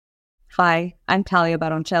Hi, I'm Talia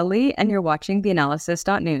Baroncelli, and you're watching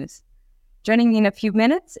theanalysis.news. Joining me in a few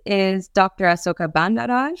minutes is Dr. Asoka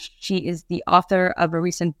Bandarage. She is the author of a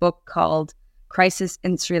recent book called Crisis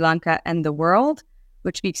in Sri Lanka and the World,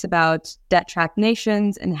 which speaks about debt-trapped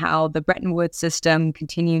nations and how the Bretton Woods system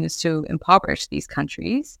continues to impoverish these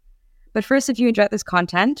countries. But first, if you enjoyed this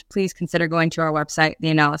content, please consider going to our website,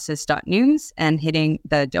 theanalysis.news, and hitting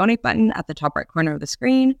the donate button at the top right corner of the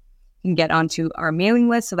screen. You can get onto our mailing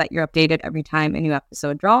list so that you're updated every time a new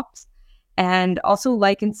episode drops. And also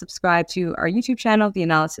like and subscribe to our YouTube channel, The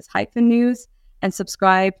Analysis-News, and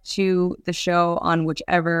subscribe to the show on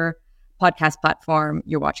whichever podcast platform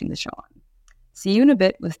you're watching the show on. See you in a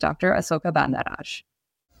bit with Dr. Asoka Bandarage.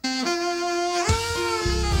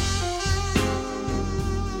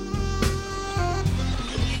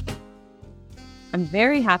 I'm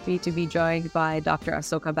very happy to be joined by Dr.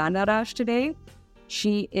 Asoka Bandarage today.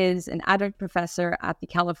 She is an adjunct professor at the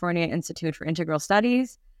California Institute for Integral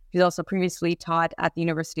Studies. She's also previously taught at the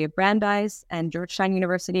University of Brandeis and Georgetown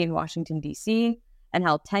University in Washington, D.C., and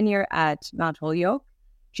held tenure at Mount Holyoke.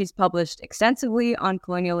 She's published extensively on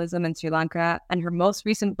colonialism in Sri Lanka, and her most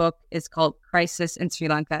recent book is called Crisis in Sri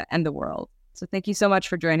Lanka and the World. So thank you so much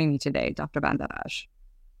for joining me today, Dr. Bandarage.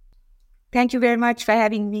 Thank you very much for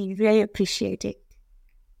having me. Really appreciate it.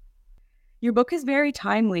 Your book is very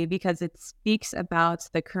timely because it speaks about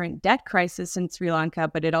the current debt crisis in Sri Lanka,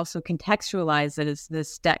 but it also contextualizes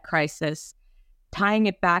this debt crisis, tying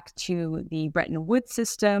it back to the Bretton Woods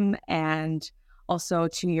system and also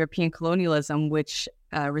to European colonialism, which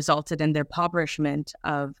resulted in the impoverishment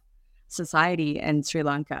of society in Sri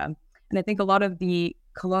Lanka. And I think a lot of the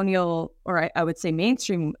colonial, or I would say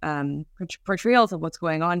mainstream portrayals of what's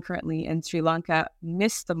going on currently in Sri Lanka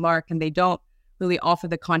miss the mark, and they don't really offer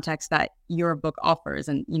the context that your book offers.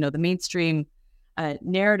 And, the mainstream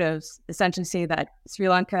narratives essentially say that Sri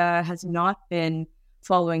Lanka has not been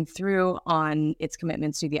following through on its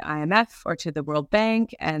commitments to the IMF or to the World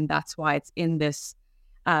Bank, and that's why it's in this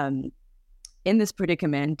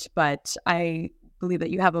predicament. But I believe that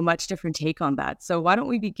you have a much different take on that. So why don't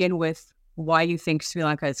we begin with why you think Sri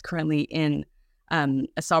Lanka is currently in a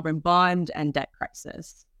sovereign bond and debt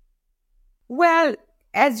crisis? Well,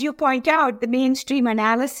 as you point out, the mainstream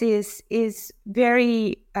analysis is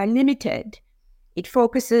very limited. It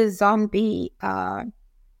focuses on the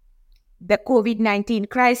COVID-19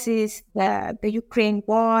 crisis, the Ukraine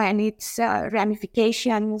war and its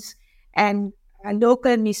ramifications, and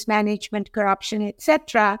local mismanagement, corruption,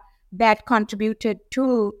 etc., that contributed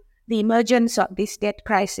to the emergence of this debt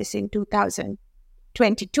crisis in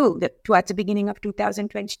 2022, towards the beginning of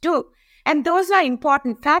 2022. And those are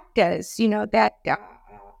important factors, that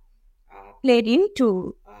played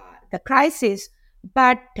into the crisis.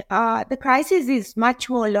 But the crisis is much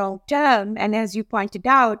more long-term. And as you pointed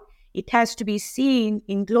out, it has to be seen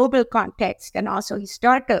in global context and also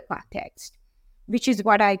historical context, which is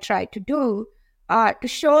what I try to do, to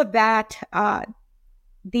show that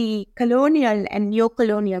the colonial and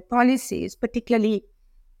neo-colonial policies, particularly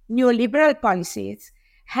neoliberal policies,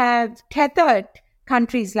 have tethered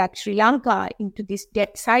countries like Sri Lanka into this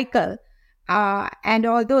debt cycle. And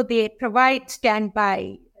although they provide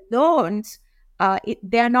standby loans,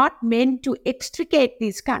 they are not meant to extricate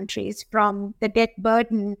these countries from the debt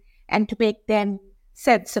burden and to make them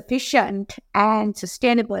self-sufficient and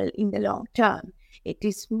sustainable in the long term. It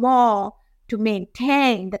is more to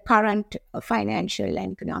maintain the current financial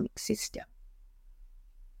and economic system.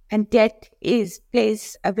 And debt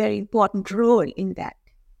plays a very important role in that.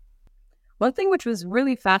 One thing which was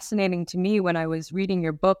really fascinating to me when I was reading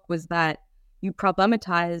your book was that you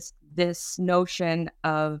problematized this notion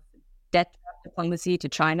of debt diplomacy to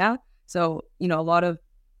China. So, a lot of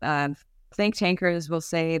think tankers will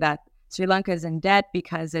say that Sri Lanka is in debt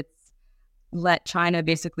because it's let China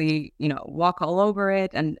basically, walk all over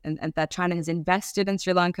it, and that China has invested in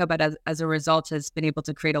Sri Lanka, but as a result has been able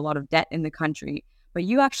to create a lot of debt in the country. But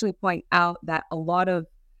you actually point out that a lot of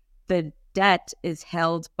the debt is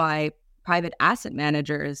held by private asset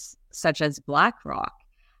managers such as BlackRock,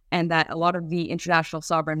 and that a lot of the international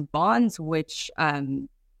sovereign bonds which Sri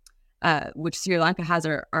Lanka has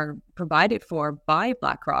are provided for by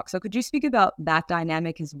BlackRock. So could you speak about that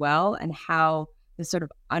dynamic as well, and how this sort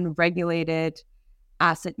of unregulated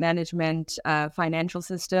asset management financial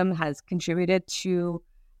system has contributed to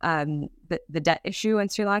the debt issue in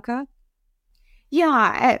Sri Lanka?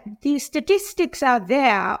 Yeah, the statistics are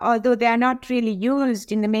there, although they are not really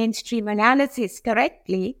used in the mainstream analysis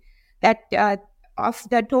correctly, that of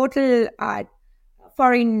the total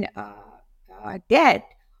foreign debt,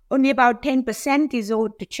 only about 10% is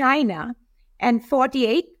owed to China, and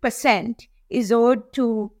 48% is owed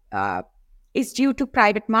to is due to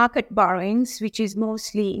private market borrowings, which is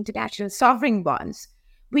mostly international sovereign bonds,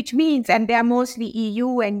 which means, and they are mostly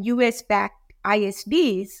EU and US backed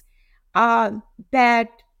ISDs, that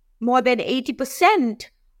more than 80%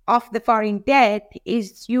 of the foreign debt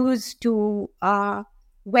is used to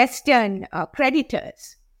Western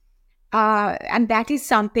creditors. And that is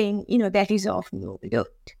something, that is often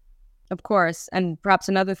overlooked. Of course. And perhaps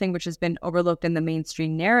another thing which has been overlooked in the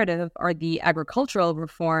mainstream narrative are the agricultural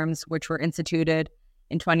reforms which were instituted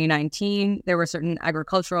in 2019. There were certain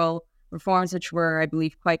agricultural reforms which were, I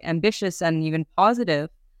believe, quite ambitious and even positive,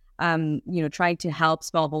 trying to help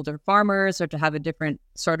smallholder farmers or to have a different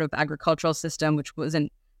sort of agricultural system which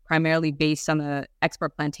wasn't primarily based on the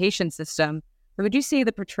export plantation system. But would you say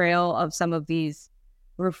the portrayal of some of these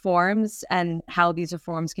reforms and how these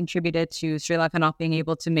reforms contributed to Sri Lanka not being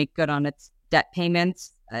able to make good on its debt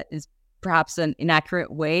payments is perhaps an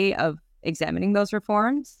inaccurate way of examining those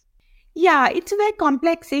reforms? Yeah, it's a very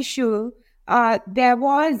complex issue. There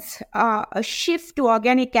was a shift to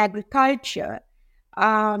organic agriculture,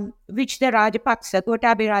 which the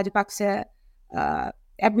Gotabaya Rajapaksa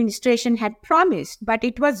administration had promised, but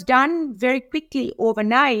it was done very quickly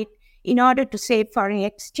overnight in order to save foreign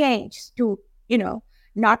exchange, to,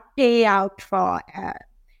 not pay out for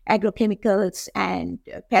agrochemicals and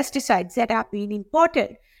pesticides that are being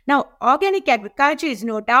imported. Now, organic agriculture is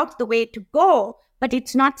no doubt the way to go, but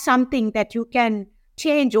it's not something that you can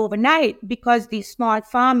change overnight, because these small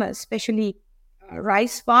farmers, especially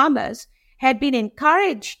rice farmers, had been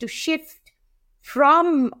encouraged to shift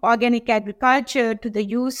from organic agriculture to the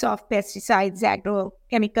use of pesticides,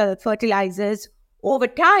 agrochemical fertilizers over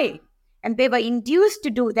time. And they were induced to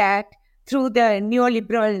do that through the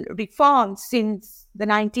neoliberal reforms since the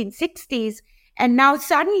 1960s. And now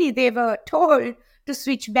suddenly they were told to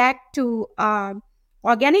switch back to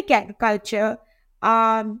organic agriculture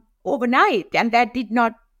overnight. And that did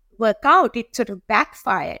not work out. It sort of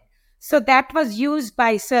backfired. So that was used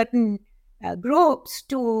by certain groups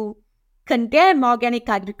to condemn organic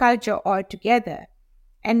agriculture altogether.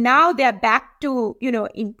 And now they're back to,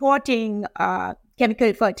 importing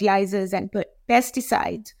chemical fertilizers and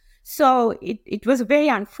pesticides. So it was a very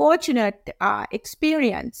unfortunate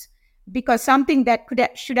experience, because something that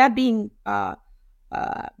should have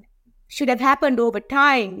happened over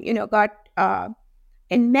time, got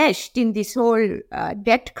enmeshed in this whole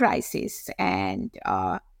debt crisis and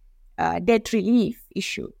debt relief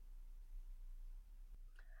issue.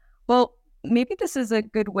 Well, maybe this is a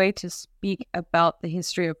good way to speak about the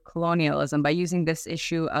history of colonialism by using this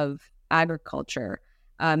issue of agriculture.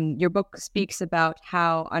 Your book speaks about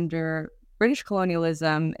how under British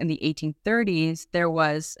colonialism in the 1830s, there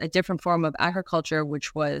was a different form of agriculture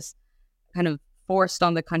which was kind of forced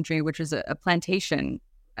on the country, which was a plantation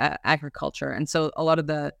agriculture. And so a lot of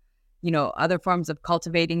the, other forms of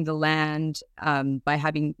cultivating the land by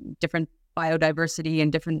having different biodiversity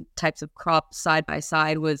and different types of crops side by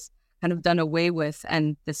side was kind of done away with.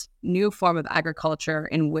 And this new form of agriculture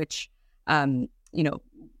in which,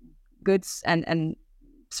 goods and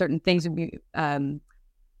certain things would be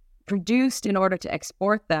produced in order to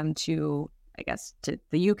export them to, I guess, to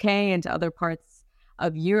the UK and to other parts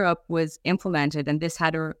of Europe was implemented. And this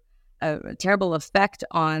had a terrible effect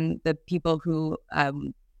on the people who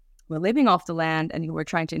were living off the land and who were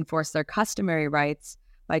trying to enforce their customary rights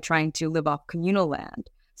by trying to live off communal land.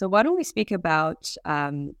 So why don't we speak about,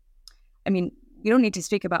 you don't need to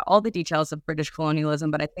speak about all the details of British colonialism,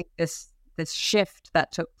 but I think this shift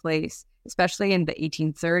that took place, especially in the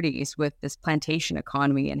 1830s with this plantation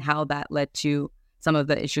economy, and how that led to some of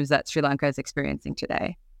the issues that Sri Lanka is experiencing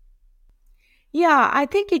today. Yeah, I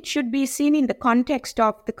think it should be seen in the context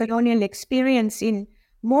of the colonial experience in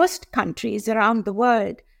most countries around the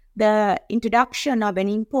world. The introduction of an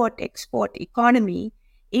import-export economy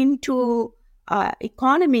into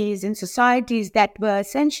economies and societies that were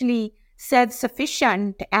essentially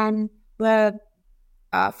self-sufficient and were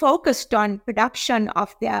focused on production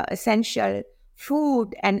of their essential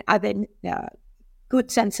food and other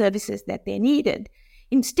goods and services that they needed.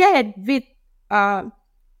 Instead, with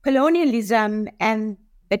colonialism and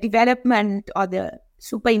the development or the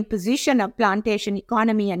superimposition of plantation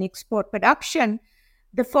economy and export production,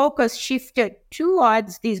 the focus shifted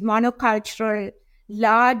towards these monocultural,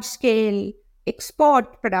 large-scale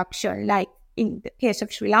export production, like in the case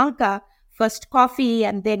of Sri Lanka, first coffee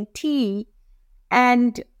and then tea.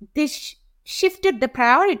 And this shifted the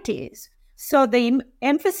priorities. So the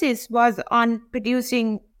emphasis was on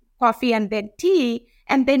producing coffee and then tea,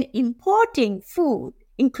 and then importing food,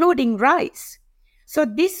 including rice. So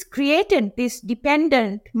this created this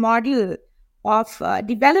dependent model of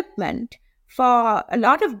development for a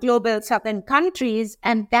lot of global southern countries,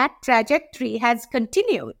 and that trajectory has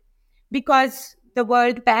continued because the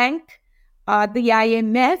World Bank, the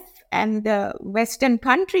IMF, and the Western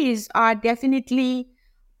countries are definitely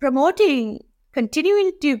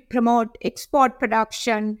continuing to promote export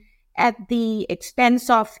production at the expense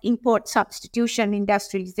of import substitution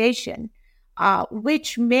industrialization,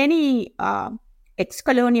 which many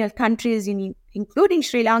ex-colonial countries, including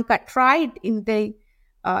Sri Lanka, tried in the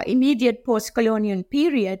immediate post-colonial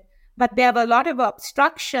period. But there were a lot of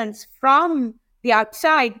obstructions from the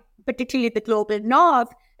outside, particularly the global north,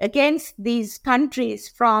 against these countries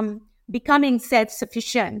from becoming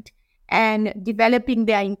self-sufficient and developing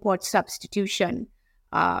their import substitution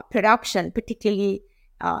production, particularly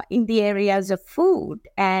in the areas of food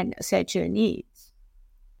and essential needs.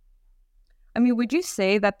 I mean, would you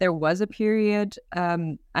say that there was a period,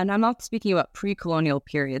 and I'm not speaking about pre-colonial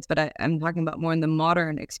periods, but I'm talking about more in the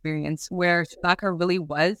modern experience, where Sri Lanka really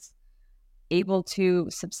was able to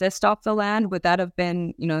subsist off the land? Would that have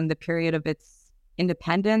been, in the period of its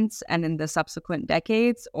independence and in the subsequent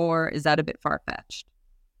decades, or is that a bit far-fetched?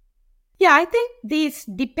 Yeah, I think these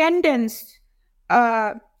dependence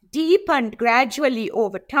deepened gradually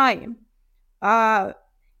over time.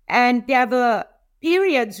 And there were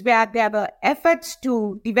periods where there were efforts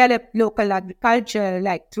to develop local agriculture,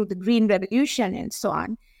 like through the Green Revolution and so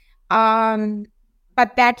on.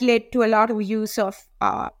 But that led to a lot of use of,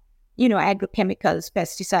 agrochemicals,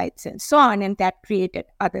 pesticides, and so on, and that created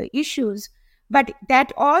other issues. But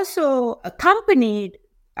that also accompanied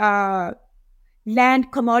land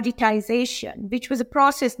commoditization, which was a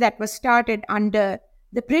process that was started under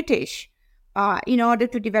the British. In order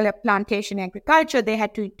to develop plantation agriculture, they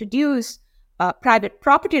had to introduce private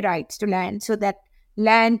property rights to land so that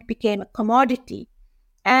land became a commodity.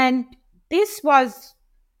 And this was,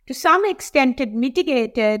 to some extent,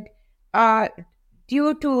 mitigated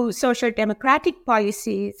due to social democratic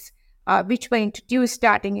policies, which were introduced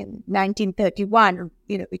starting in 1931,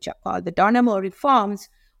 which are called the Donamo reforms,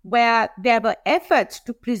 where there were efforts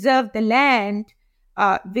to preserve the land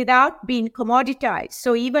without being commoditized.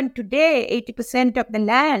 So even today, 80% of the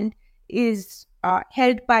land is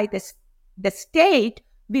held by the state,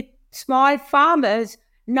 with small farmers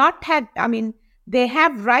they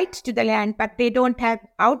have rights to the land, but they don't have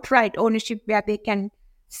outright ownership where they can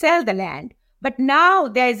sell the land. But now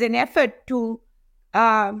there is an effort to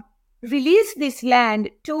release this land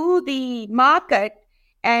to the market.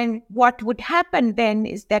 And what would happen then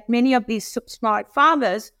is that many of these small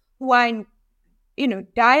farmers who are in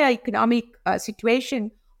dire economic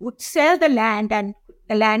situation would sell the land, and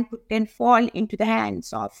the land would then fall into the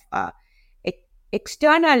hands of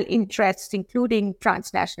external interests, including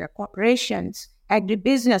transnational corporations,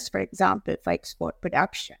 agribusiness, for example, for export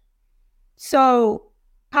production. So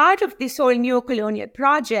part of this whole neo-colonial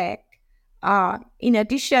project, in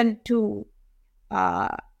addition to,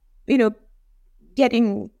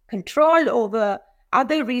 getting control over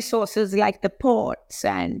other resources like the ports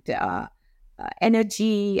and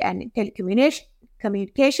energy and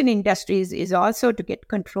telecommunication industries, is also to get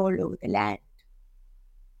control over the land.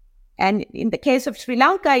 And in the case of Sri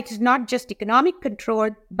Lanka, it is not just economic control,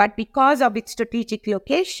 but because of its strategic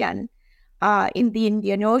location in the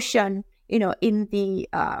Indian Ocean, in the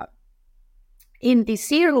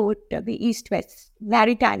sea route, the east-west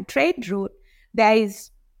maritime trade route, there is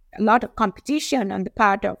a lot of competition on the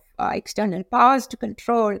part of external powers to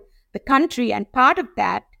control the country, and part of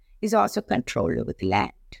that is also control over the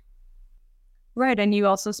land. Right, and you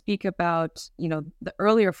also speak about, the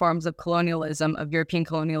earlier forms of colonialism, of European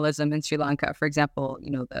colonialism in Sri Lanka. For example,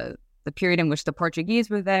 the period in which the Portuguese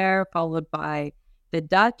were there, followed by the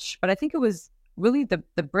Dutch. But I think it was really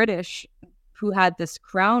the British who had this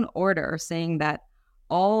crown order saying that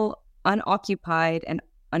all unoccupied and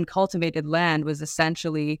uncultivated land was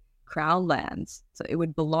essentially crown lands. So it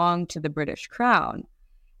would belong to the British crown.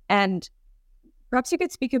 And perhaps you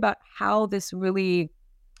could speak about how this really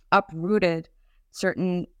uprooted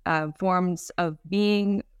certain forms of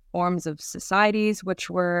being, forms of societies which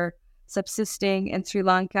were subsisting in Sri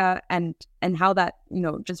Lanka, and how that,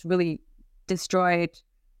 just really destroyed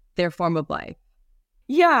their form of life.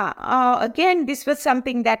 Yeah, again, this was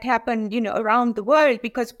something that happened, around the world,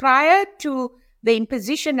 because prior to the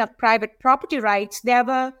imposition of private property rights, there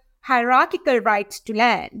were hierarchical rights to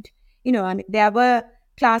land. There were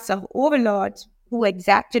class of overlords who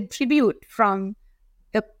exacted tribute from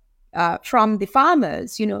the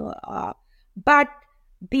farmers, but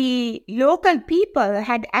the local people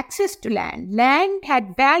had access to land. Land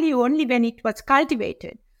had value only when it was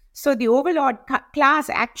cultivated. So the overlord class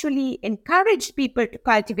actually encouraged people to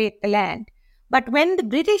cultivate the land. But when the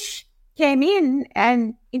British came in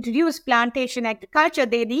and introduced plantation agriculture,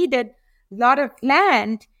 they needed a lot of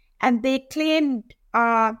land, and they claimed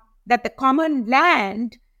that the common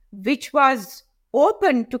land, which was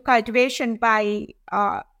open to cultivation by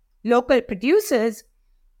local producers,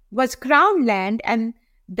 was crown land, and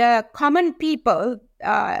the common people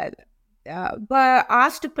were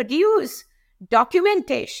asked to produce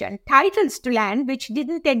documentation, titles to land which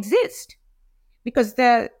didn't exist, because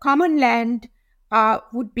the common land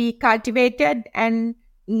would be cultivated and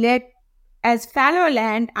let as fallow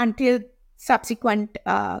land until subsequent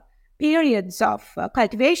periods of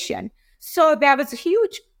cultivation. So there was a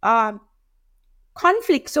huge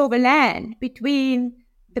conflicts over land between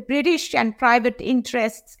the British and private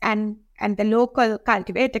interests and the local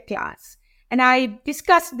cultivator class. And I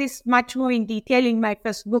discussed this much more in detail in my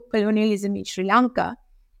first book, Colonialism in Sri Lanka.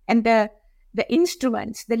 And the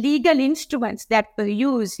instruments, the legal instruments that were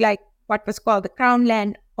used, like what was called the Crown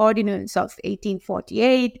Land Ordinance of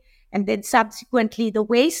 1848, and then subsequently the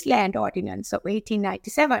Wasteland Ordinance of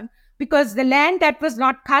 1897, because the land that was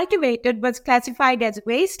not cultivated was classified as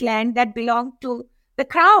wasteland that belonged to the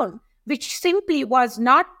Crown, which simply was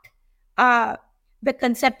not the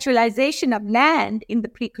conceptualization of land in the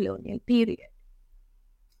pre-colonial period.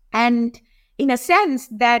 And in a sense,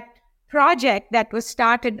 that project that was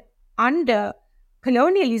started under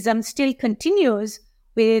colonialism still continues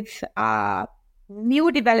with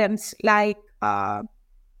new developments like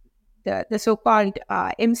the so-called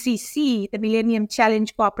MCC, the Millennium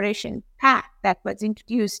Challenge Cooperation Pact, that was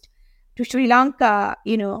introduced to Sri Lanka,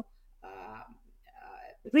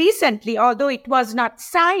 recently, although it was not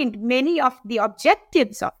signed. Many of the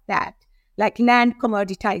objectives of that, like land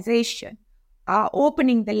commoditization,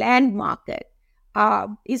 opening the land market,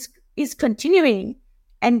 is continuing,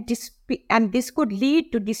 and this could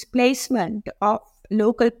lead to displacement of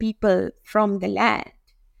local people from the land,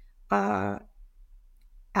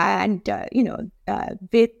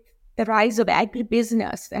 with the rise of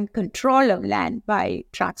agribusiness and control of land by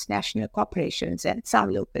transnational corporations and some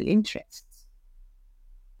local interests.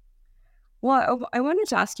 Well, I wanted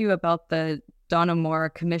to ask you about the Donoughmore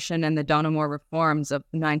Commission and the Donoughmore Reforms of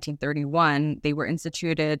 1931. They were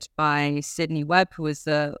instituted by Sidney Webb, who was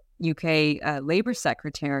the UK Labour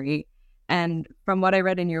Secretary. And from what I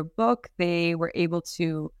read in your book, they were able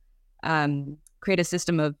to create a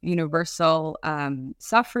system of universal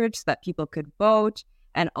suffrage so that people could vote,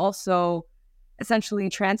 and also essentially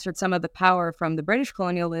transferred some of the power from the British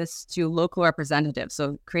colonialists to local representatives.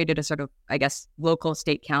 So created a sort of, I guess, local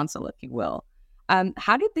state council, if you will.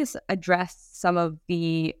 How did this address some of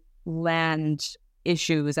the land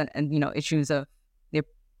issues and issues of the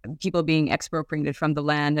people being expropriated from the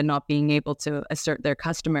land and not being able to assert their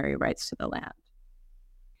customary rights to the land?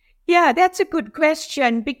 Yeah, that's a good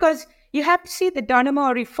question, because you have to see the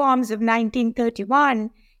Donoughmore reforms of 1931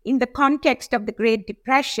 in the context of the Great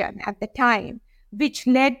Depression at the time, which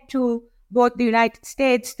led to both the United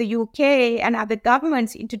States, the UK, and other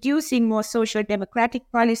governments introducing more social democratic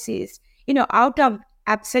policies, out of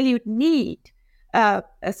absolute need. A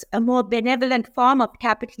more benevolent form of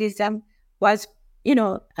capitalism was,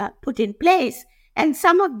 put in place. And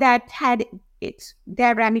some of that had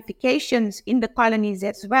their ramifications in the colonies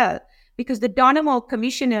as well, because the Donoughmore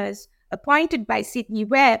commissioners appointed by Sidney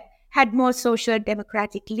Webb had more social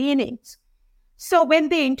democratic leanings. So when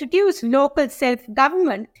they introduced local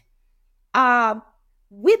self-government, along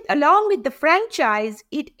with the franchise,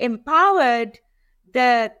 it empowered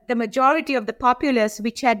the majority of the populace,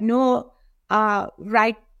 which had no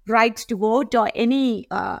rights to vote or any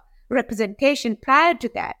representation prior to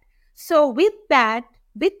that. So with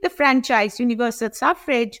the franchise, universal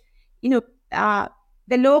suffrage, the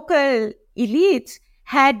local elites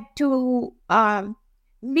had to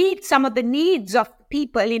meet some of the needs of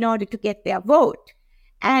people in order to get their vote.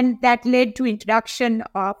 And that led to introduction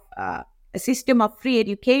of a system of free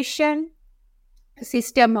education, a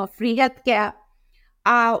system of free healthcare,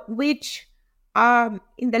 which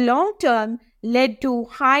in the long term led to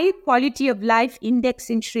high quality of life index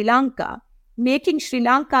in Sri Lanka, making Sri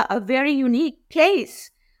Lanka a very unique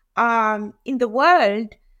place in the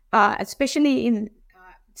world, especially in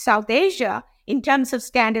South Asia, in terms of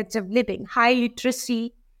standards of living, high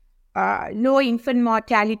literacy, low infant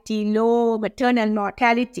mortality, low maternal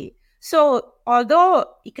mortality. So although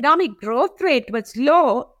economic growth rate was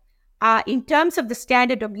low, in terms of the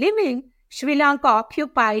standard of living, Sri Lanka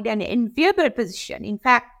occupied an enviable position. In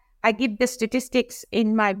fact, I give the statistics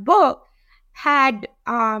in my book, had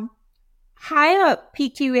higher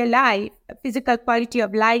PQLI, physical quality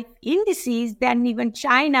of life indices, than even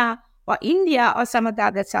China or India or some of the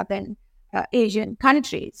other southern Asian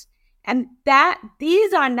countries. And that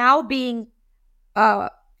these are now being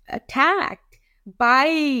attacked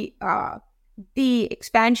by the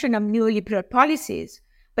expansion of neoliberal policies.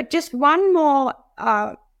 But just one more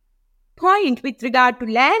point with regard to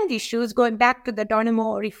land issues, going back to the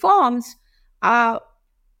Donamo reforms,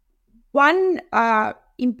 one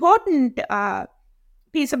important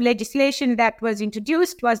piece of legislation that was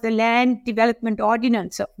introduced was the Land Development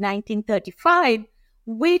Ordinance of 1935,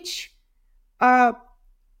 which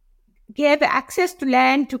gave access to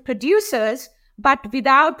land to producers, but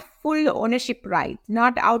without full ownership rights,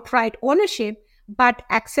 not outright ownership, but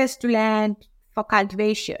access to land for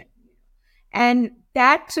cultivation. And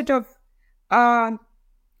that sort of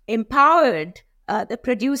empowered the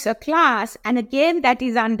producer class. And again, that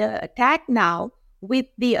is under attack now with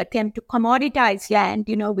the attempt to commoditize land,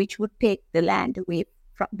 which would take the land away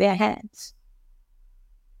from their hands.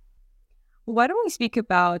 Why don't we speak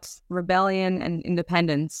about rebellion and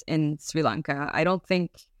independence in Sri Lanka? I don't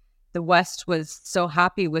think the West was so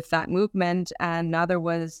happy with that movement, and neither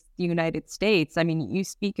was the United States. I mean, you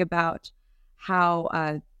speak about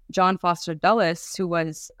how John Foster Dulles, who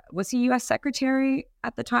was he U.S. Secretary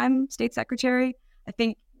at the time, State Secretary? I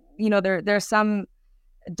think, there are some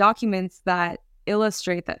documents that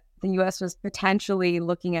illustrate that the U.S. was potentially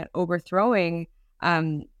looking at overthrowing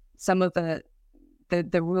some of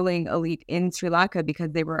the ruling elite in Sri Lanka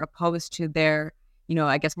because they were opposed to their,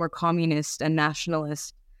 I guess, more communist and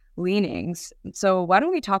nationalist leanings. So why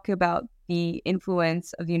don't we talk about the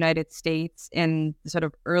influence of the United States in the sort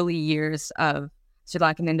of early years of Sri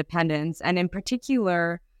Lankan independence, and in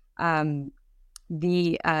particular, there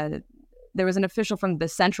was an official from the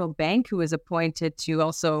central bank who was appointed to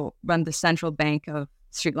also run the central bank of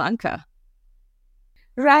Sri Lanka.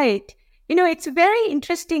 Right. It's a very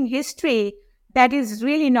interesting history that is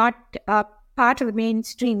really not part of the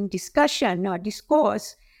mainstream discussion or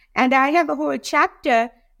discourse. And I have a whole chapter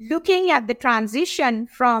looking at the transition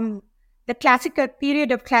from the classical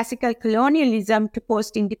period of classical colonialism to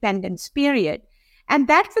post-independence period. And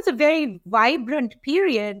that was a very vibrant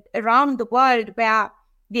period around the world where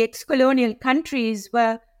the ex-colonial countries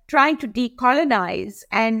were trying to decolonize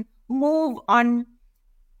and move on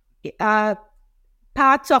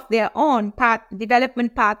parts of their own,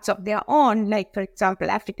 development paths of their own. Like, for example,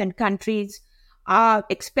 African countries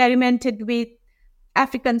experimented with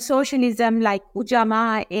African socialism like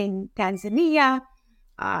Ujamaa in Tanzania.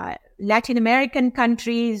 Latin American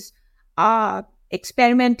countries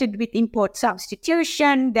experimented with import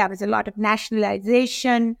substitution. There was a lot of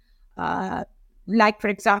nationalization, like, for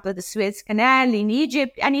example, the Suez Canal in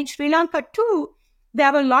Egypt. And in Sri Lanka, too,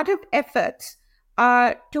 there were a lot of efforts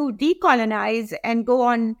to decolonize and go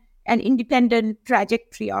on an independent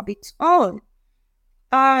trajectory of its own.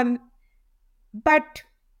 But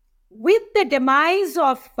with the demise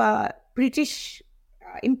of British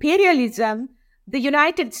imperialism, the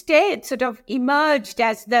United States sort of emerged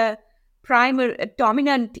as the primary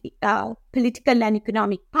dominant political and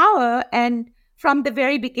economic power. And from the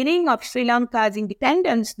very beginning of Sri Lanka's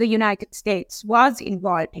independence, the United States was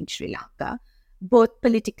involved in Sri Lanka, both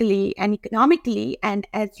politically and economically. And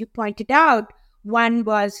as you pointed out, one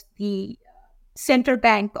was the Central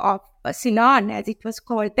Bank of Ceylon, as it was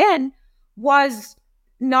called then, was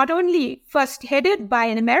not only first headed by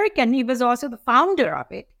an American, he was also the founder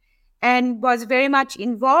of it and was very much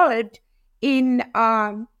involved in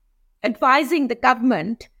advising the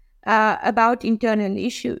government about internal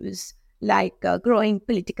issues like growing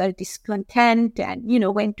political discontent and,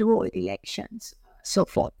 when to hold elections, so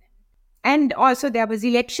forth. And also there was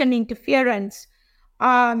election interference.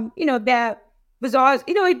 There was also,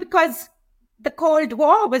 because the Cold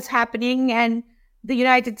War was happening and the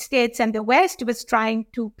United States and the West was trying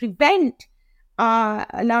to prevent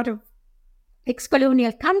a lot of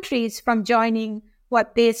ex-colonial countries from joining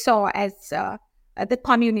what they saw as the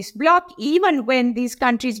communist bloc, even when these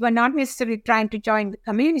countries were not necessarily trying to join the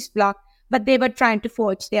communist bloc, but they were trying to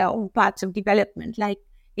forge their own paths of development. Like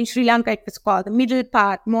in Sri Lanka, it was called the middle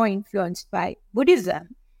path, more influenced by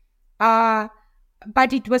Buddhism.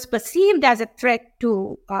 But it was perceived as a threat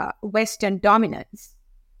to Western dominance.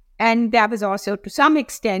 And there was also, to some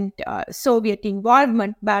extent, Soviet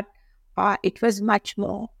involvement, but it was much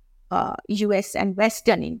more US and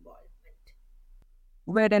Western involvement.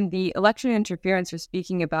 Right, and the election interference you're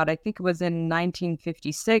speaking about, I think it was in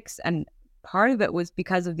 1956, and part of it was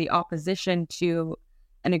because of the opposition to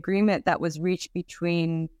an agreement that was reached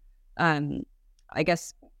between, I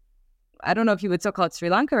guess, I don't know if you would still call it Sri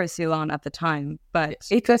Lanka or Ceylon at the time, but...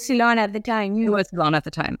 It was Ceylon at the time. It was Ceylon at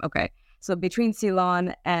the time, okay. So between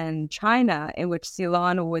Ceylon and China, in which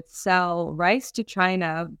Ceylon would sell rice to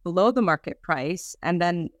China below the market price, and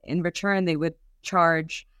then in return they would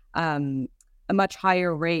charge a much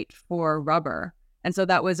higher rate for rubber. And so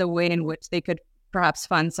that was a way in which they could perhaps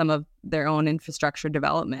fund some of their own infrastructure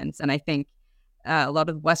developments. And I think a lot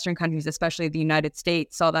of Western countries, especially the United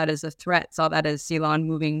States, saw that as a threat, saw that as Ceylon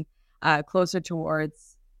moving closer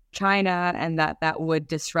towards China, and that would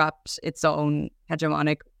disrupt its own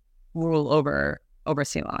hegemonic rule over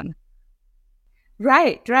Ceylon.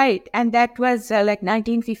 Right. And that was like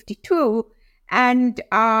 1952. And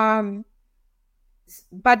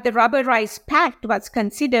but the Rubber Rice Pact was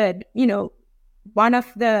considered, one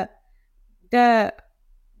of the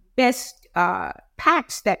best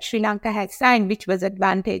pacts that Sri Lanka had signed, which was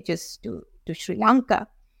advantageous to Sri Lanka.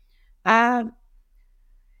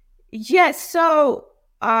 Yes. So,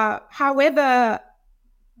 however,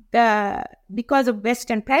 because of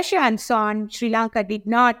Western pressure and so on, Sri Lanka did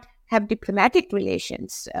not have diplomatic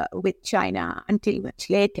relations with China until much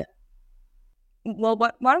later. Well,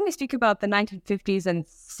 why don't we speak about the 1950s and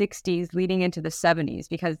 60s leading into the 70s?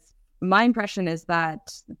 Because my impression is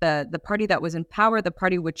that the party that was in power, the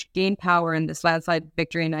party which gained power in this landslide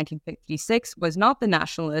victory in 1956, was not the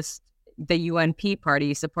nationalist, the UNP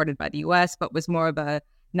party supported by the US, but was more of a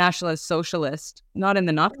nationalist socialist, not in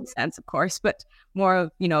the Nazi sense, of course, but more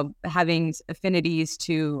of, having affinities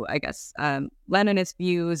to, I guess, Leninist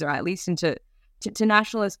views, or at least into to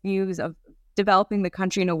nationalist views of developing the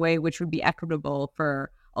country in a way which would be equitable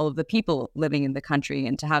for all of the people living in the country,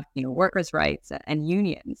 and to have, workers' rights and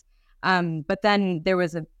unions. But then there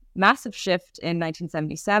was a massive shift in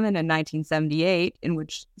 1977 and 1978 in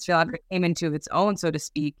which Sri Lanka came into its own, so to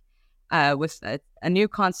speak, with a new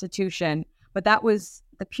constitution. But that was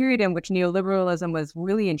the period in which neoliberalism was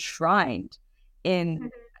really enshrined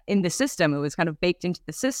in the system. It was kind of baked into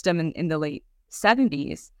the system in the late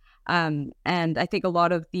 70s. And I think a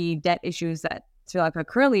lot of the debt issues that Sri Lanka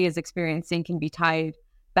currently is experiencing can be tied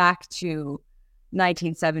back to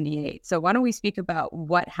 1978. So why don't we speak about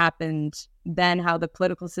what happened then, how the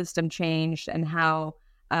political system changed, and how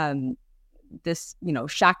this,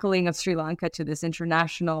 shackling of Sri Lanka to this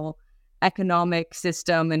international economic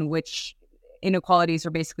system in which inequalities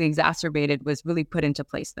were basically exacerbated was really put into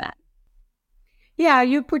place then. Yeah,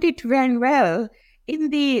 you put it very well.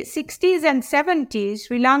 In the 60s and 70s,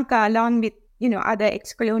 Sri Lanka, along with, other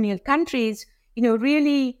ex-colonial countries,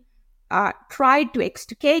 really tried to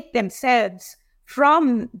extricate themselves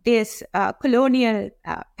from this colonial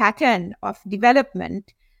pattern of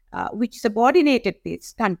development, which subordinated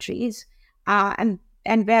these countries, and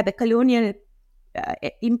where the colonial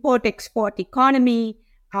import-export economy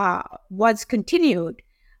was continued.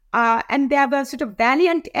 And there were sort of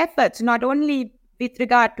valiant efforts, not only with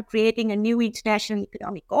regard to creating a new international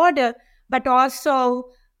economic order, but also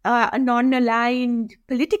a non-aligned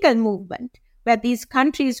political movement where these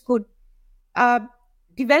countries could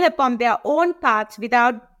develop on their own paths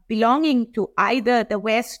without belonging to either the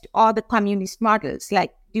West or the communist models,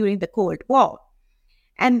 like during the Cold War.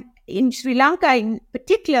 And in Sri Lanka in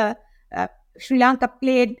particular, Sri Lanka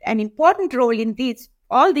played an important role in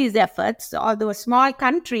all these efforts. Although a small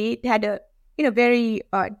country, it had a very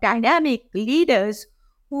dynamic leaders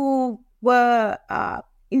who were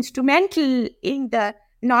instrumental in the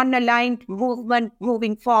non-aligned movement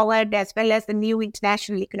moving forward, as well as the new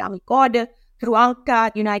international economic order throughout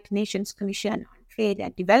the United Nations Commission on Trade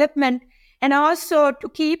and Development, and also to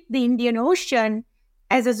keep the Indian Ocean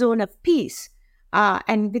as a zone of peace,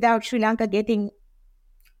 and without Sri Lanka getting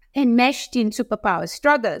enmeshed in superpower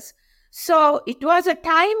struggles. So it was a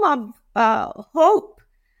time of hope,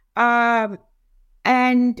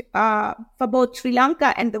 and for both Sri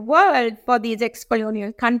Lanka and the world, for these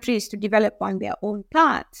ex-colonial countries to develop on their own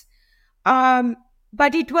paths.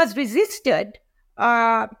 But it was resisted,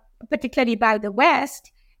 particularly by the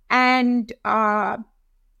West, and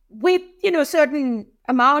with certain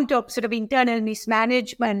amount of sort of internal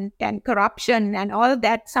mismanagement and corruption and all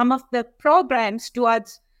that, some of the programs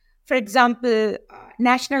towards, for example,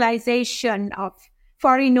 nationalization of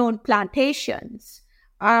foreign-owned plantations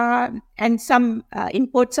and some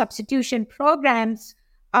import substitution programs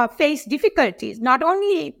face difficulties, not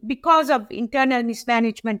only because of internal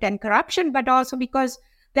mismanagement and corruption, but also because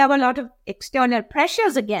there were a lot of external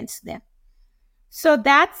pressures against them. So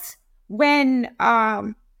that's when,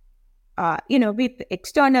 with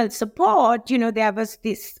external support, there was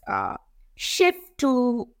this shift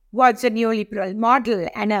towards a neoliberal model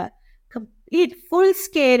and a complete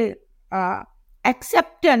full-scale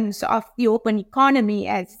acceptance of the open economy.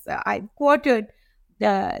 As I quoted,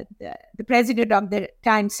 the president of the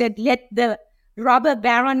time said, let the robber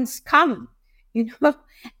barons come,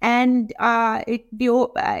 and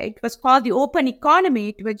it was called the open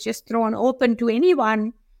economy. It was just thrown open to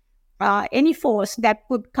anyone, any force that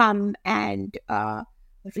could come and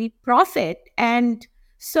reap profit. And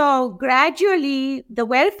so gradually, the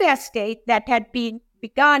welfare state that had been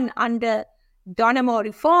begun under Donamo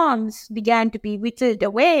reforms began to be whittled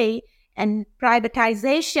away, and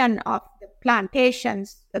privatization of the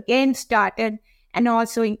plantations again started, and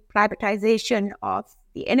also in privatization of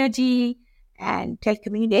the energy and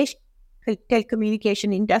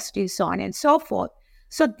telecommunication industries, so on and so forth.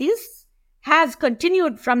 So this has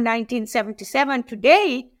continued from 1977 to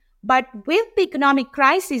date, but with the economic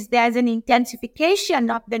crisis, there's an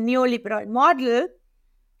intensification of the neoliberal model,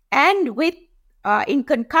 and with in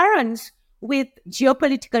concurrence with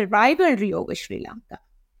geopolitical rivalry over Sri Lanka.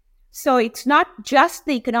 So it's not just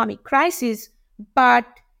the economic crisis, but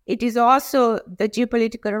it is also the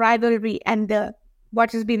geopolitical rivalry and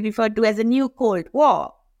what has been referred to as a new Cold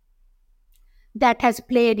War that has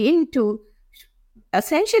played into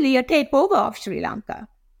essentially a takeover of Sri Lanka.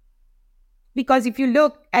 Because if you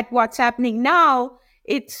look at what's happening now,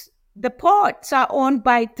 the ports are owned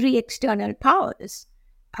by three external powers.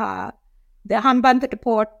 The Hambantota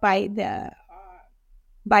port by the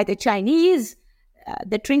Chinese,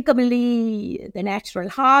 the Trincomalee, the natural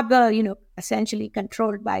harbor, essentially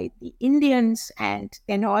controlled by the Indians, and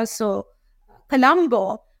then also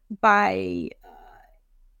Colombo by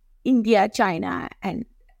India, China, and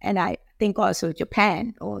I think also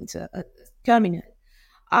Japan owns a terminal.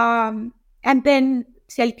 And then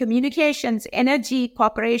telecommunications, energy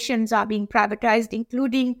corporations are being privatized,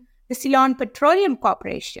 including the Ceylon Petroleum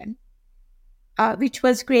Corporation, which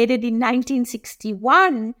was created in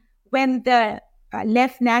 1961 when the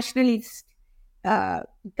left nationalist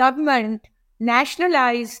government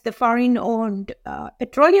nationalized the foreign-owned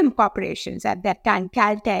petroleum corporations at that time,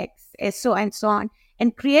 Caltex, Esso, and so on,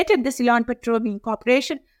 and created the Ceylon Petroleum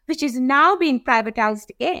Corporation, which is now being privatized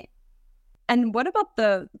again. And what about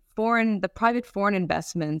the private foreign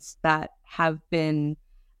investments that have been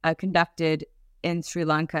conducted in Sri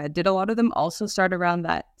Lanka? Did a lot of them also start around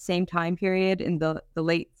that same time period in the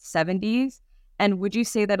late 70s? And would you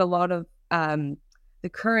say that a lot of the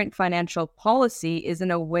current financial policy is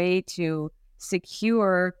in a way to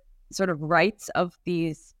secure sort of rights of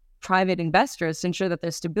these private investors to ensure that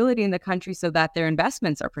there's stability in the country so that their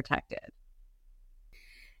investments are protected?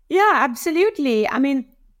 Yeah, absolutely. I mean,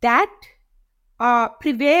 that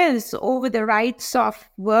prevails over the rights of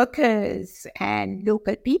workers and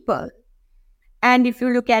local people. And if you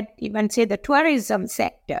look at even, say, the tourism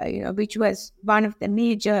sector, which was one of the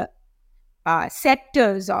major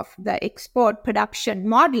sectors of the export production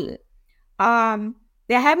model,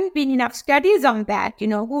 there haven't been enough studies on that,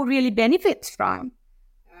 who really benefits from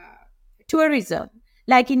tourism.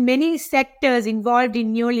 Like in many sectors involved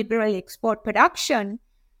in neoliberal export production,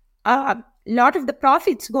 a lot of the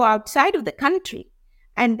profits go outside of the country.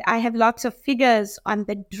 And I have lots of figures on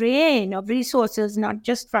the drain of resources, not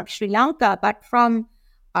just from Sri Lanka, but from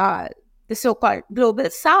the so-called global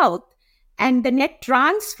south, and the net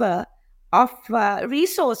transfer of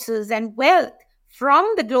resources and wealth from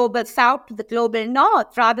the global south to the global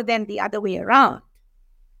north rather than the other way around.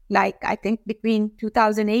 Like, I think between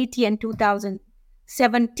 2018 and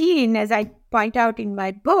 2017, as I point out in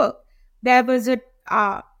my book, there was a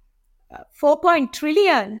 4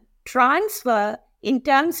 trillion transfer in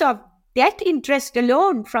terms of debt interest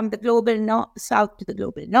alone from the global south to the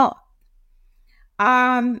global north.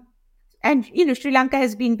 And, Sri Lanka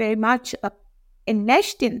has been very much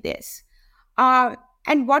enmeshed in this.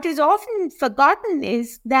 And what is often forgotten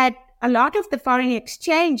is that a lot of the foreign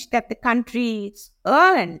exchange that the countries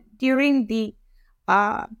earned during the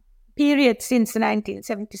period since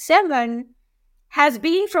 1977 has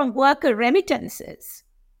been from worker remittances.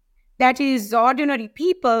 That is, ordinary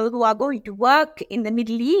people who are going to work in the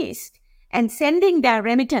Middle East and sending their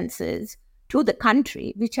remittances to the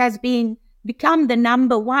country, which has become the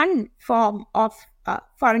number one form of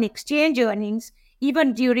foreign exchange earnings,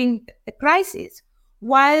 even during the crisis.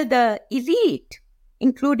 While the elite,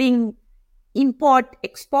 including import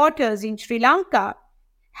exporters in Sri Lanka,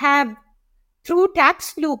 have, through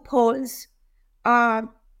tax loopholes,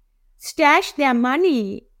 stashed their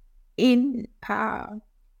money in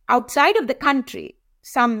outside of the country,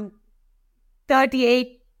 some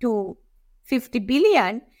 38 to 50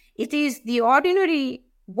 billion. It is the ordinary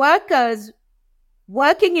workers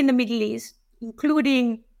working in the Middle East,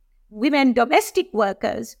 including women domestic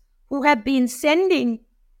workers, who have been sending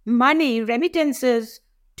money, remittances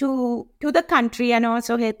to the country and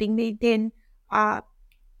also helping maintain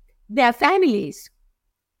their families.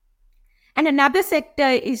 And another sector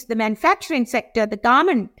is the manufacturing sector, the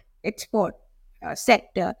garment export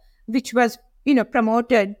sector, which was,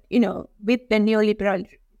 promoted, with the neoliberal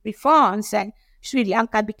reforms, and Sri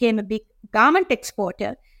Lanka became a big garment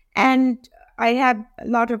exporter. And I have a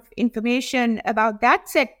lot of information about that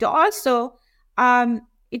sector also.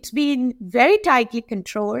 It's been very tightly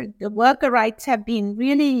controlled. The worker rights have been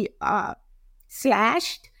really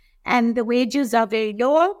slashed, and the wages are very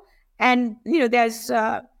low. And, there's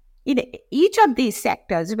in each of these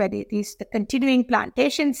sectors, whether it is the continuing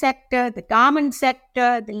plantation sector, the garment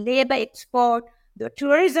sector, the labor export, the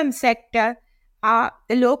tourism sector, the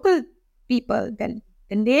local people, the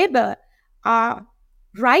labor,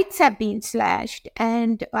 rights have been slashed,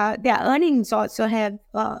 and their earnings also have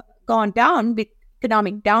gone down with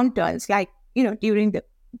economic downturns, like, during the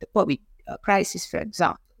COVID crisis, for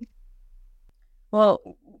example. Well,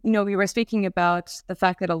 we were speaking about the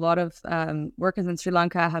fact that a lot of workers in Sri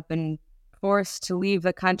Lanka have been forced to leave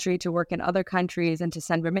the country to work in other countries and to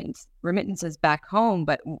send remittances back home.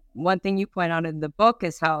 But one thing you point out in the book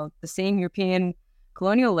is how the same European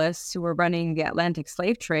colonialists who were running the Atlantic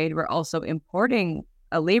slave trade were also importing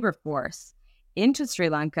a labor force into Sri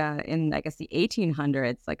Lanka in, I guess, the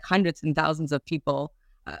 1800s. Like hundreds and thousands of people,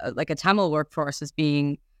 like a Tamil workforce, is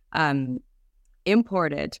being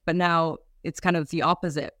imported. But now it's kind of the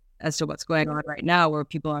opposite as to what's going on right now, where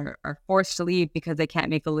people are forced to leave because they can't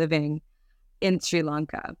make a living in Sri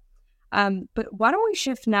Lanka. But why don't we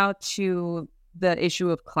shift now to the issue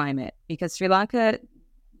of climate? Because Sri Lanka,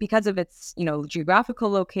 because of its, geographical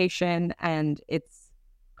location and its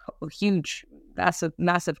huge,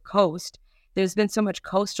 massive coast, there's been so much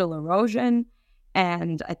coastal erosion.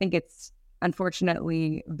 And I think it's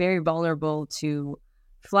unfortunately very vulnerable to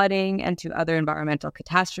flooding and to other environmental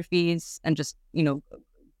catastrophes, and just,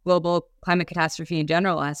 global climate catastrophe in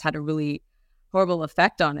general has had a really horrible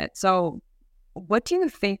effect on it. So what do you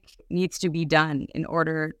think needs to be done in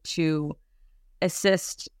order to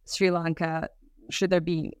assist Sri Lanka? Should there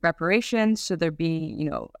be reparations? Should there be,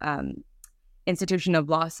 institution of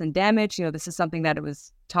loss and damage? This is something that it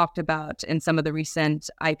was talked about in some of the recent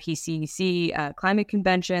IPCC climate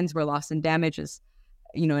conventions, where loss and damage is,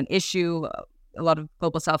 an issue. A lot of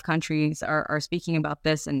global South countries are speaking about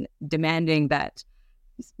this and demanding that,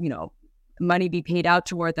 money be paid out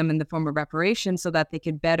toward them in the form of reparations so that they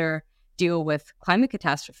could better deal with climate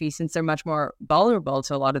catastrophes, since they're much more vulnerable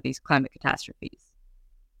to a lot of these climate catastrophes.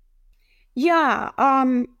 Yeah.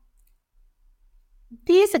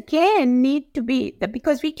 These again need to be,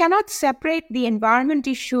 because we cannot separate the environment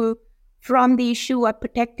issue from the issue of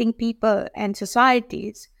protecting people and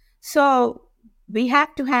societies. So we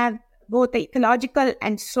have to have both the ecological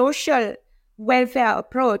and social welfare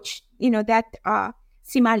approach, that are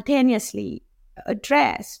simultaneously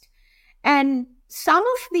addressed. And some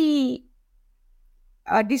of the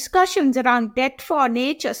discussions around debt for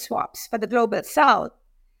nature swaps for the global South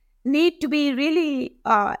need to be really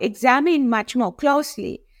examined much more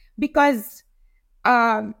closely, because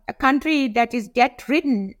a country that is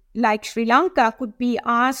debt-ridden like Sri Lanka could be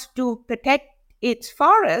asked to protect its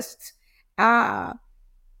forests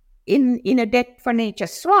in a debt for nature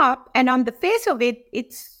swap. And on the face of it,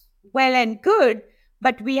 it's well and good,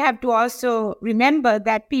 but we have to also remember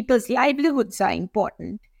that people's livelihoods are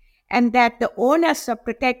important, and that the onus of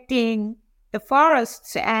protecting the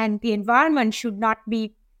forests and the environment should not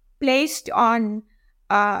be placed on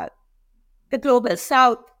the global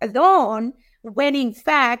South alone, when in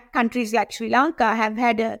fact countries like Sri Lanka have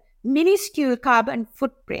had a minuscule carbon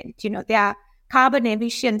footprint. Their carbon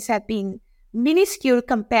emissions have been minuscule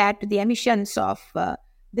compared to the emissions of the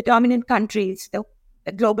dominant countries, the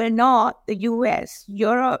global North, the US,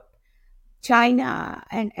 Europe, China,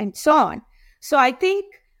 and so on. So I think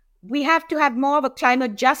we have to have more of a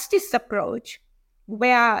climate justice approach,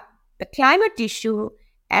 where the climate issue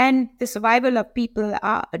and the survival of people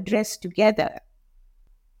are addressed together.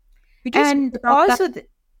 And also,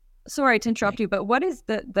 sorry to interrupt you, but what is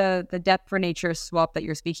the debt for nature swap that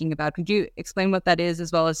you're speaking about? Could you explain what that is,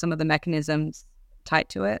 as well as some of the mechanisms tied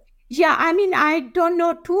to it? Yeah, I don't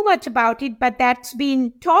know too much about it, but that's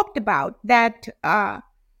been talked about, that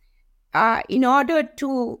in order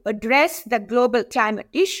to address the global climate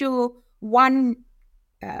issue, one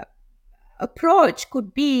approach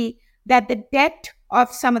could be that the debt of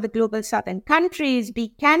some of the global southern countries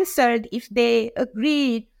be cancelled if they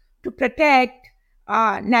agreed to protect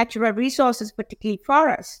natural resources, particularly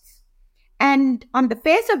forests. And on the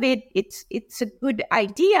face of it, it's a good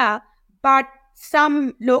idea, but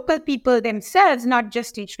some local people themselves, not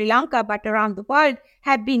just in Sri Lanka, but around the world,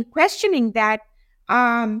 have been questioning that.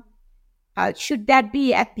 Should that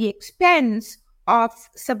be at the expense of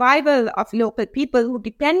survival of local people who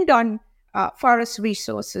depend on forest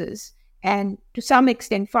resources and to some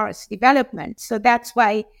extent forest development. So that's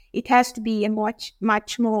why it has to be a much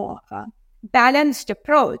more balanced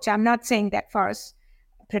approach. I'm not saying that forest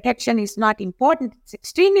protection is not important. It's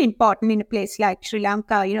extremely important in a place like Sri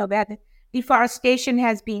Lanka, where the deforestation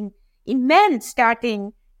has been immense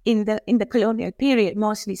starting in the colonial period,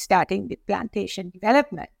 mostly starting with plantation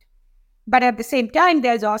development. But at the same time,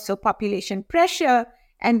 there's also population pressure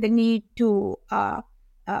and the need for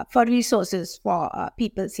resources for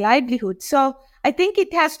people's livelihood. So I think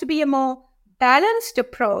it has to be a more balanced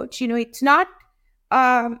approach. It's not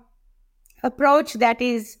approach that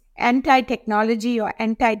is anti-technology or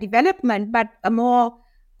anti-development, but a more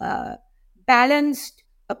balanced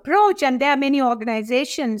approach. And there are many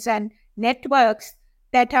organizations and networks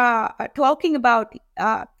that are talking about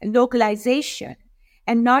localization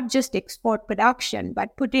and not just export production,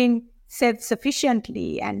 but putting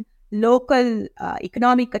self-sufficiently and local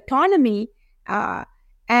economic autonomy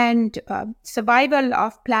and survival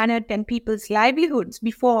of planet and people's livelihoods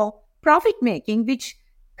before profit making, which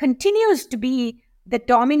continues to be the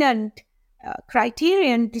dominant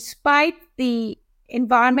criterion despite the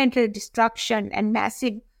environmental destruction and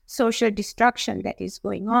massive social destruction that is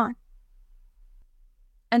going on.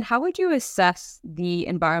 And how would you assess the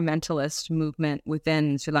environmentalist movement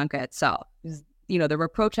within Sri Lanka itself? There were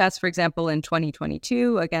protests, for example, in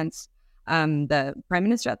 2022 against the prime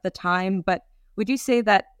minister at the time. But would you say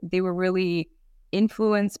that they were really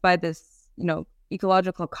influenced by this,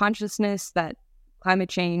 ecological consciousness that climate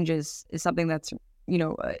change is something that's,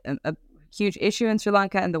 a huge issue in Sri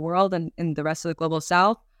Lanka and the world and in the rest of the global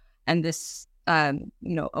South, and this,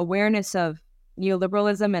 awareness of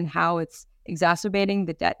neoliberalism and how it's exacerbating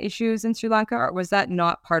the debt issues in Sri Lanka, or was that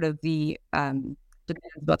not part of the demands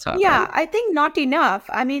whatsoever? Yeah, I think not enough.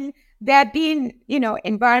 I mean, there have been,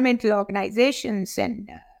 environmental organizations and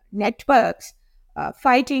networks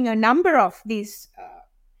fighting a number of these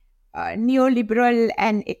neoliberal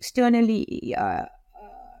and externally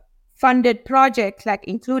funded projects, like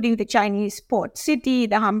including the Chinese port city,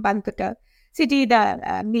 the Hambantota city,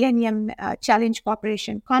 the Millennium Challenge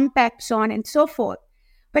Corporation Compact, so on and so forth.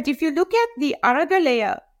 But if you look at the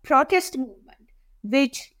Aragalaya protest movement,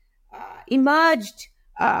 which emerged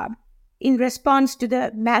in response to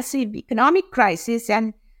the massive economic crisis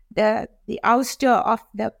and the ouster of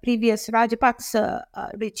the previous Rajapaksa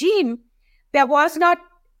regime, there was not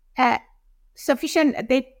sufficient.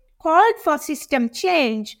 They called for system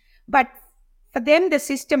change, but for them, the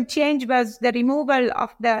system change was the removal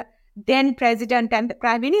of the then president and the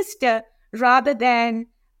prime minister, rather than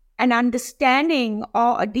an understanding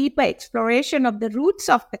or a deeper exploration of the roots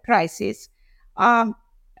of the crisis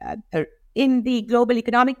in the global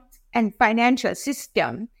economic and financial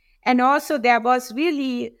system. And also there was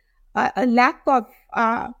really a lack of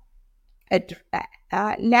an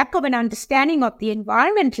understanding of the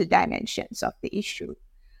environmental dimensions of the issue.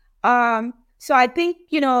 So I think,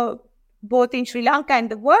 both in Sri Lanka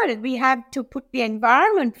and the world, we have to put the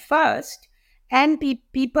environment first and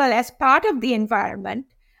people as part of the environment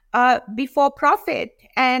before profit,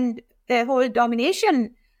 and the whole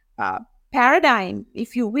domination paradigm,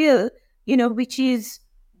 if you will, which is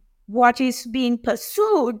what is being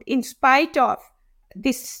pursued in spite of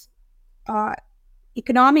this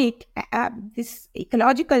this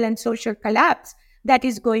ecological and social collapse that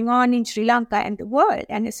is going on in Sri Lanka and the world,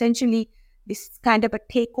 and essentially this kind of a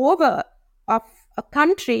takeover of a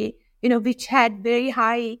country, which had very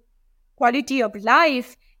high quality of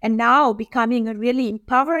life, and now becoming a really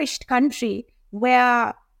impoverished country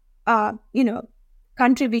where,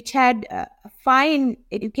 country which had a fine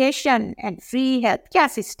education and free healthcare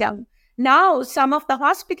system. Now some of the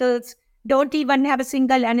hospitals don't even have a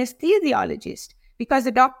single anesthesiologist because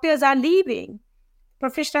the doctors are leaving,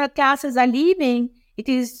 professional classes are leaving. It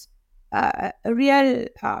is a real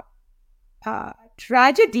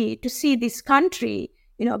tragedy to see this country,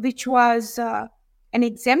 which was an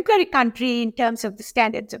exemplary country in terms of the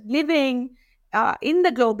standards of living in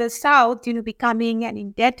the global South, becoming an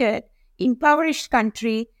indebted, impoverished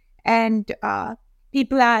country, and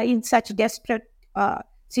people are in such a desperate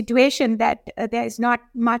situation that there is not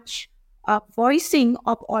much voicing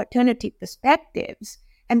of alternative perspectives.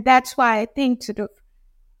 And that's why I think sort of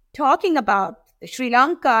talking about Sri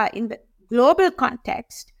Lanka in the global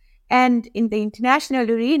context and in the international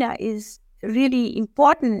arena is really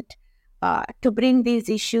important to bring these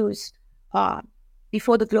issues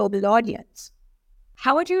before the global audience.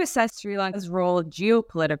 How would you assess Sri Lanka's role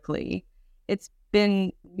geopolitically? It's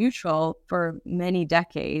been neutral for many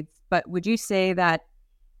decades, but would you say that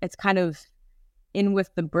it's kind of in with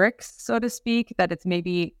the BRICS, so to speak, that it's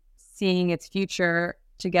maybe seeing its future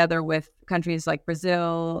together with countries like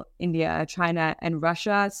Brazil, India, China, and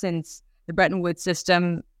Russia, since the Bretton Woods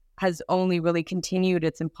system has only really continued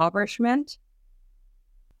its impoverishment?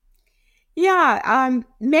 Yeah,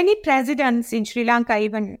 many presidents in Sri Lanka,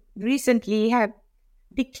 even recently, have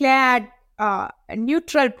declared a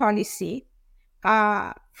neutral policy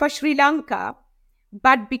for Sri Lanka.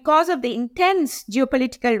 But because of the intense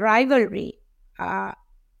geopolitical rivalry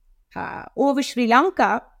over Sri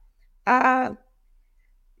Lanka, uh,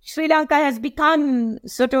 Sri Lanka has become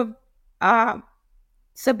sort of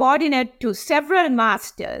subordinate to several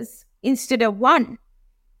masters instead of one.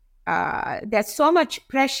 There's so much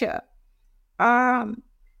pressure. And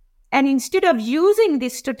instead of using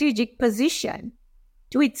this strategic position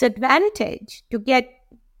to its advantage to get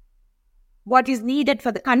what is needed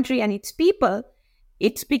for the country and its people,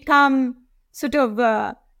 it's become sort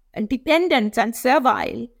of dependent and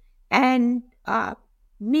servile and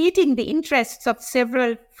meeting the interests of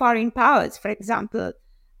several foreign powers, for example,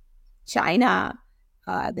 China,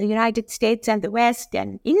 the United States and the West,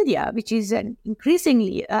 and India, which is an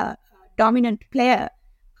increasingly dominant player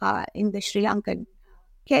in the Sri Lankan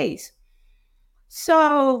case.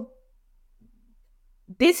 So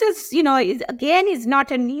this is, is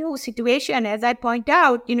not a new situation. As I point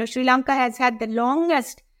out, Sri Lanka has had the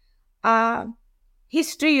longest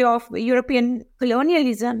history of European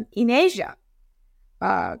colonialism in Asia,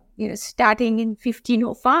 starting in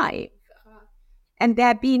 1505. And there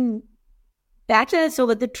have been battles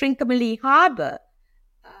over the Trincomalee Harbor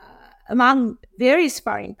among various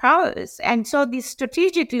foreign powers. And so this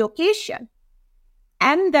strategic location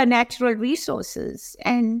and the natural resources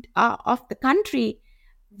and of the country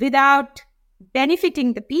without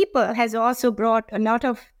benefiting the people has also brought a lot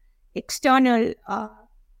of external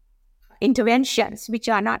interventions, which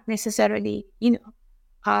are not necessarily,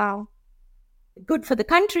 good for the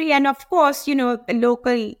country. And of course, the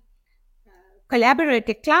local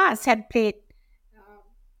collaborative class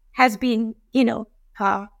has been,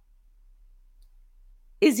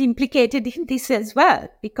 is implicated in this as well,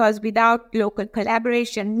 because without local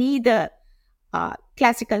collaboration, neither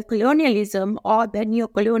classical colonialism or the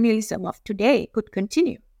neocolonialism of today could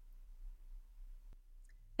continue.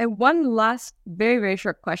 And one last very, very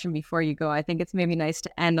short question before you go. I think it's maybe nice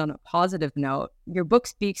to end on a positive note. Your book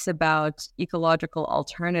speaks about ecological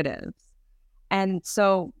alternatives. And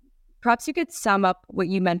so perhaps you could sum up what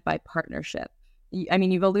you meant by partnership. I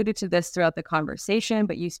mean, you've alluded to this throughout the conversation,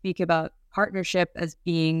 but you speak about partnership as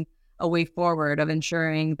being a way forward of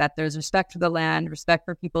ensuring that there's respect for the land, respect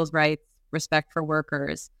for people's rights, respect for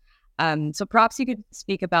workers. So perhaps you could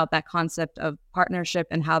speak about that concept of partnership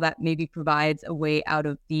and how that maybe provides a way out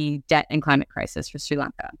of the debt and climate crisis for Sri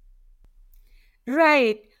Lanka.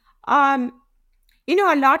 Right. A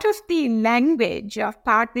lot of the language of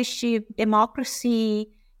partnership, democracy,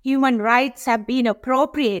 human rights have been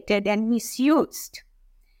appropriated and misused.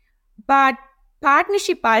 But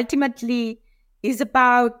partnership ultimately is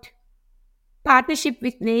about partnership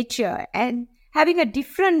with nature and having a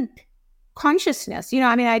different consciousness.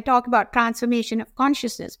 I talk about transformation of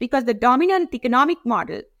consciousness because the dominant economic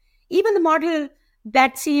model, even the model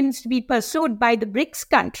that seems to be pursued by the BRICS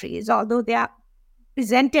countries, although they are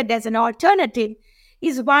presented as an alternative,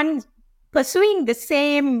 is one pursuing the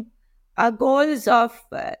same goals of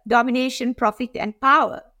domination, profit, and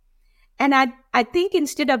power. And I think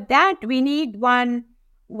instead of that, we need one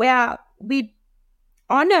where we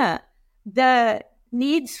honor the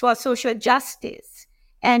needs for social justice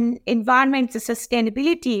and environmental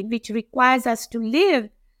sustainability, which requires us to live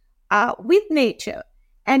with nature,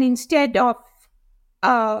 and instead of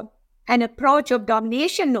an approach of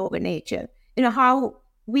domination over nature, how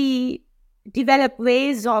we develop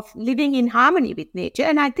ways of living in harmony with nature.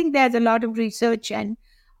 And I think there's a lot of research and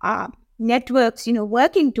networks,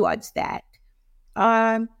 working towards that.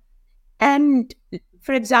 And,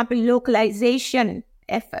 for example, localization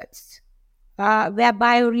efforts, where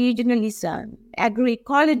bioregionalism,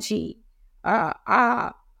 agroecology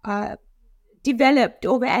are developed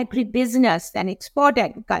over agribusiness and export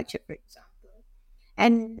agriculture, for example.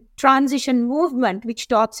 And transition movement, which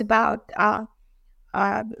talks about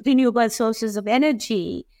renewable sources of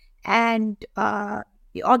energy and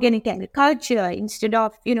organic agriculture instead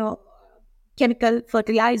of, chemical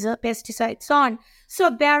fertilizer, pesticides, so on.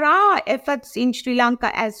 So there are efforts in Sri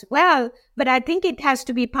Lanka as well, but I think it has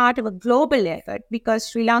to be part of a global effort because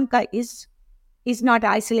Sri Lanka is not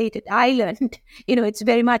an isolated island. It's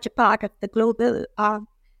very much a part of the global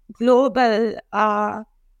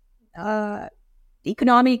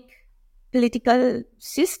economic, political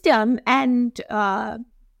system, and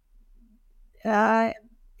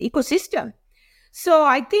ecosystem. So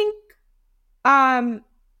I think,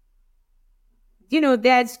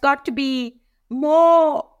 there's got to be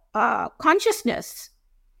more consciousness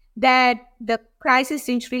that the crisis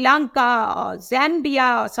in Sri Lanka or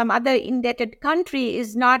Zambia or some other indebted country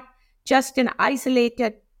is not just an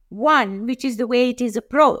isolated one, which is the way it is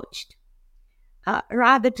approached.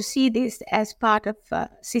 Rather to see this as part of a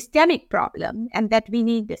systemic problem, and that we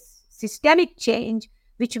need this systemic change,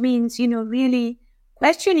 which means, really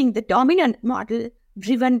questioning the dominant model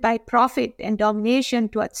driven by profit and domination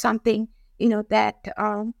towards something, that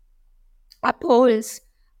upholds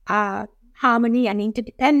harmony and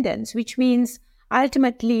interdependence, which means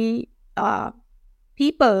ultimately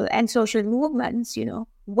people and social movements,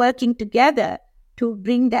 working together to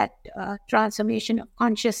bring that transformation of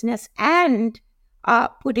consciousness and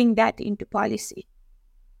putting that into policy.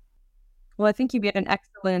 Well, I think you made an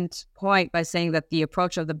excellent point by saying that the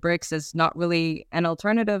approach of the BRICS is not really an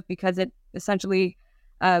alternative because it essentially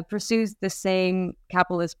pursues the same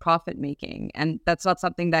capitalist profit making, and that's not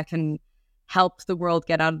something that can help the world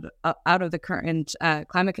get out of the current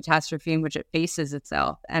climate catastrophe in which it faces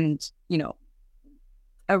itself. And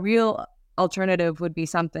a real alternative would be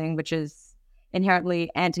something which is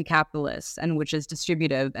inherently anti-capitalist and which is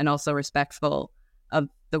distributive and also respectful of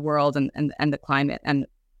the world and the climate and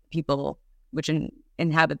people which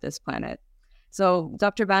inhabit this planet. So,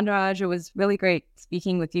 Dr. Bandarage, it was really great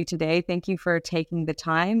speaking with you today. Thank you for taking the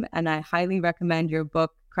time, and I highly recommend your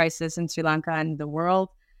book, Crisis in Sri Lanka and the World,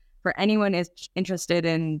 for anyone is interested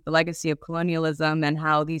in the legacy of colonialism and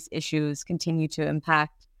how these issues continue to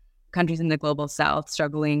impact countries in the global south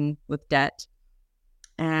struggling with debt.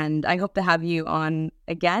 And I hope to have you on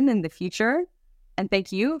again in the future. And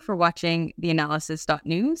thank you for watching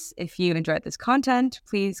theanalysis.news. If you enjoyed this content,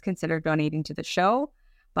 please consider donating to the show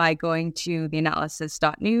by going to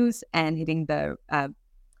theanalysis.news and hitting the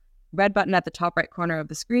red button at the top right corner of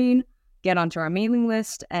the screen. Get onto our mailing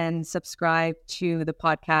list and subscribe to the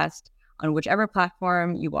podcast on whichever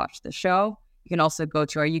platform you watch the show. You can also go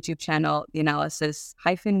to our YouTube channel, The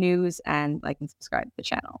Analysis-News, and like and subscribe to the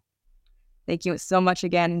channel. Thank you so much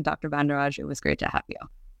again, Dr. Bandarage. It was great to have you.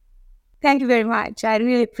 Thank you very much. I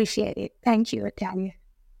really appreciate it. Thank you, Atalia.